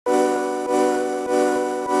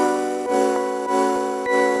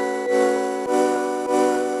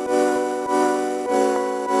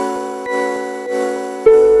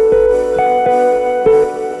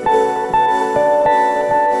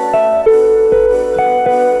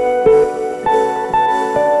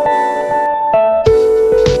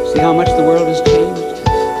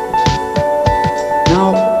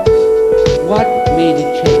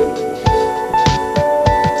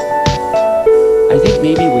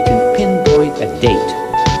date.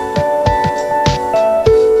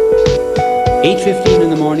 8:15 in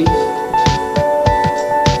the morning,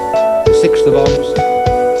 the 6th of August,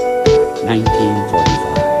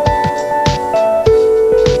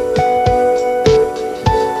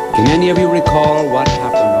 1945. Can any of you recall what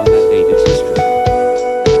happened on that date? It's history.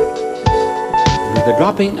 It was the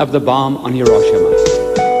dropping of the bomb on Hiroshima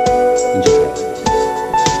in Japan.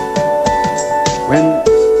 When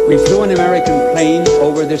we flew an American plane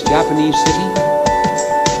over this Japanese city,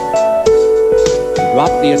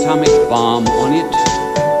 dropped the atomic bomb on it,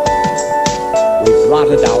 we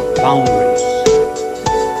blotted out boundaries.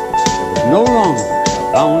 There was no longer a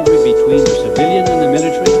boundary between the civilian and the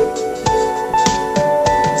military,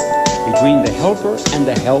 between the helper and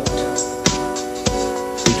the helped,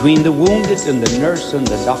 between the wounded and the nurse and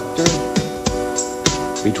the doctor,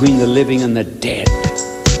 between the living and the dead.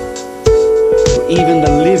 For even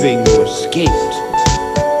the living who escaped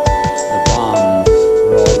the bomb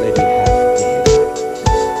were already half dead.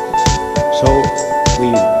 So we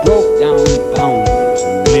broke down boundaries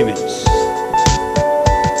and limits.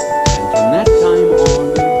 And from that time on,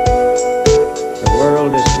 the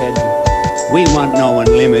world has said, we want no one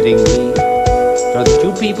limiting me. So the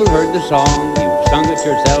two people heard the song, you've sung it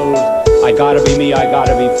yourselves, I gotta be me, I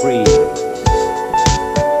gotta be free.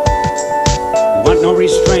 We want no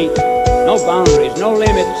restraint, no boundaries, no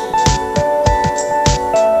limits.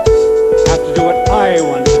 I have to do what I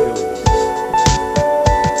want to do.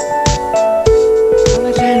 Well,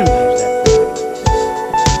 let's analyze that for you.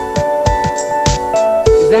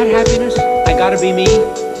 Is that happiness? I gotta be me?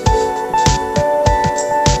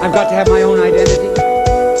 I've got to have my own identity.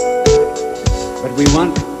 But we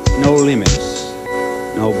want no limits,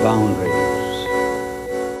 no boundaries.